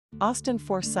Austin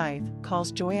Forsyth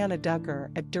calls Joy-Anna Duggar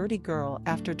a dirty girl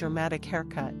after dramatic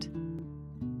haircut.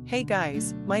 Hey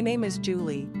guys, my name is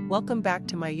Julie, welcome back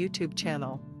to my YouTube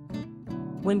channel.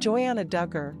 When Joy-Anna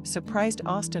Duggar surprised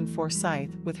Austin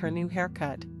Forsyth with her new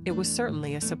haircut, it was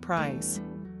certainly a surprise.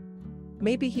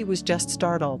 Maybe he was just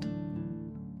startled.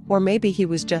 Or maybe he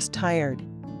was just tired.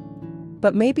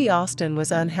 But maybe Austin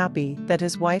was unhappy that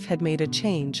his wife had made a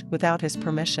change without his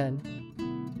permission.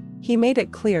 He made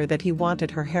it clear that he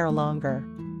wanted her hair longer.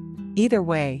 Either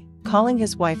way, calling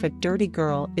his wife a dirty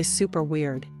girl is super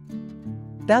weird.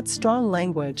 That's strong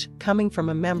language coming from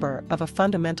a member of a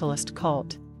fundamentalist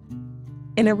cult.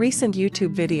 In a recent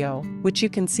YouTube video, which you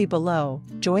can see below,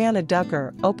 Joy-Anna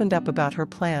Duggar opened up about her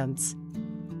plans.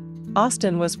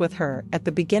 Austin was with her at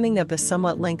the beginning of the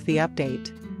somewhat lengthy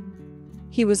update.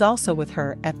 He was also with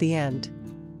her at the end.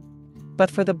 But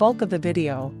for the bulk of the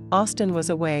video, Austin was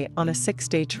away on a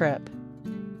 6-day trip.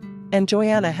 And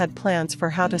Joy-Anna had plans for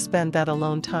how to spend that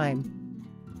alone time.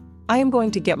 "I am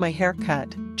going to get my hair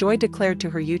cut," Joy declared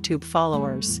to her YouTube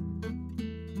followers.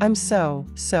 "I'm so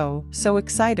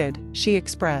excited," she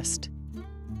expressed.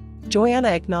 Joy-Anna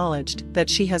acknowledged that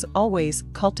she has always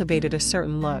cultivated a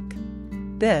certain look.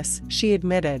 This, she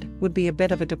admitted, would be a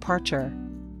bit of a departure.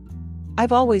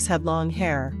 "I've always had long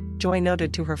hair," Joy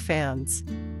noted to her fans.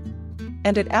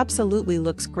 "And it absolutely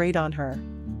looks great on her."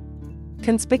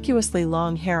 Conspicuously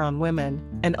long hair on women,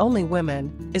 and only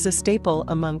women, is a staple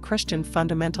among Christian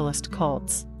fundamentalist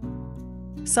cults.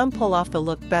 Some pull off the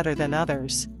look better than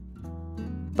others.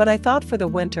 "But I thought for the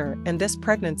winter and this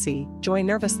pregnancy," Joy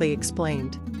nervously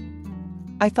explained.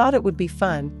 "I thought it would be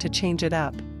fun to change it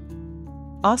up."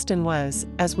 Austin was,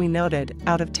 as we noted,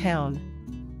 out of town.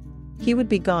 He would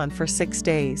be gone for 6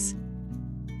 days.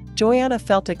 Joy-Anna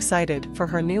felt excited for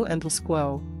her new endless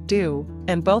do,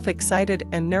 and both excited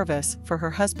and nervous for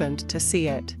her husband to see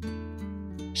it.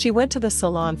 She went to the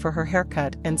salon for her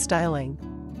haircut and styling.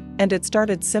 And it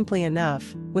started simply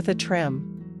enough, with a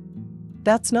trim.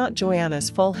 That's not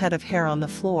Joy-Anna's full head of hair on the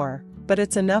floor, but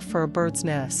it's enough for a bird's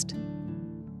nest.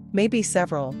 Maybe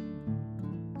several.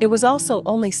 It was also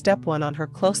only step 1 on her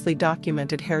closely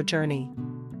documented hair journey.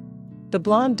 The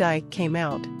blonde dye came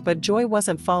out, but Joy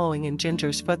wasn't following in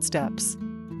Ginger's footsteps.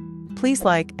 Please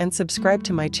like and subscribe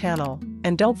to my channel,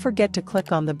 and don't forget to click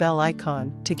on the bell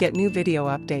icon to get new video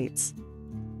updates.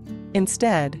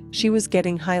 Instead, she was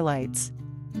getting highlights.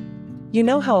 You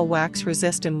know how a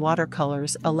wax-resistant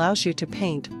watercolors allows you to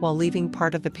paint while leaving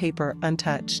part of the paper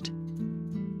untouched?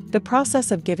 The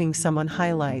process of giving someone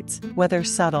highlights, whether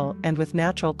subtle and with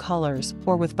natural colors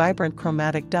or with vibrant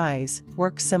chromatic dyes,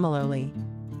 works similarly.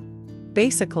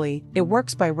 Basically, it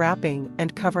works by wrapping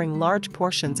and covering large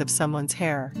portions of someone's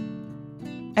hair.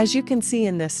 As you can see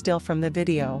in this still from the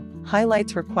video,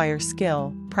 highlights require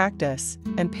skill, practice,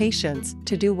 and patience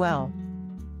to do well.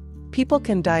 People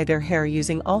can dye their hair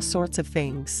using all sorts of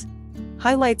things.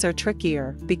 Highlights are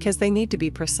trickier because they need to be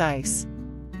precise.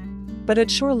 But it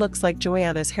sure looks like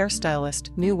Joy-Anna's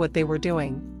hairstylist knew what they were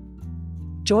doing.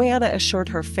 Joy-Anna assured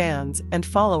her fans and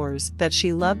followers that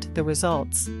she loved the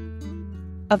results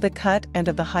of the cut and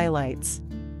of the highlights.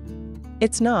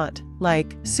 "It's not,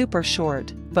 like, super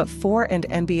short, but for an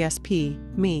NBSP,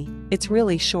 me, it's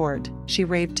really short," she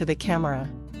raved to the camera.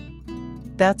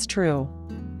 That's true.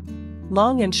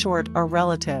 Long and short are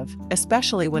relative,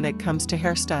 especially when it comes to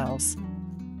hairstyles.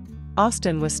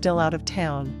 Austin was still out of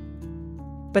town.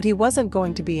 But he wasn't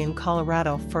going to be in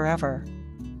Colorado forever.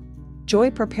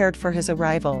 Joy prepared for his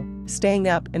arrival, staying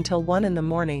up until 1 in the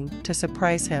morning to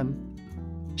surprise him.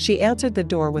 She answered the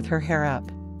door with her hair up.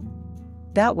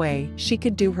 That way, she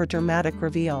could do her dramatic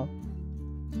reveal.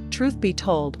 Truth be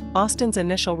told, Austin's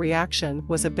initial reaction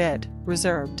was a bit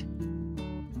reserved.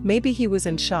 Maybe he was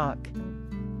in shock.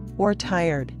 Or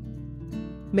tired.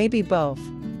 Maybe both.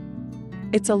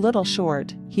 "It's a little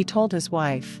short," he told his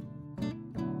wife.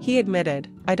 He admitted,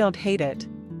 "I don't hate it."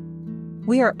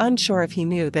 We are unsure if he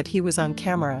knew that he was on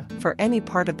camera for any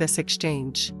part of this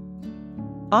exchange.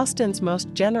 Austin's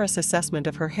most generous assessment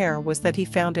of her hair was that he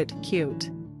found it cute.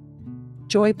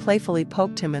 Joy playfully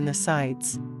poked him in the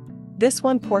sides. This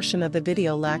one portion of the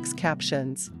video lacks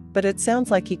captions, but it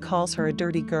sounds like he calls her a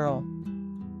dirty girl.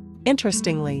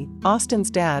 Interestingly,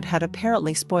 Austin's dad had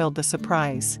apparently spoiled the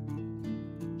surprise.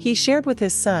 He shared with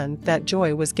his son that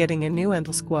Joy was getting a new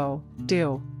endless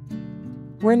do.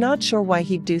 We're not sure why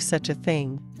he'd do such a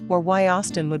thing, or why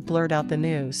Austin would blurt out the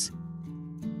news.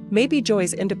 Maybe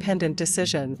Joy's independent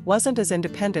decision wasn't as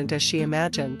independent as she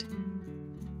imagined.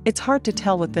 It's hard to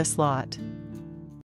tell with this lot.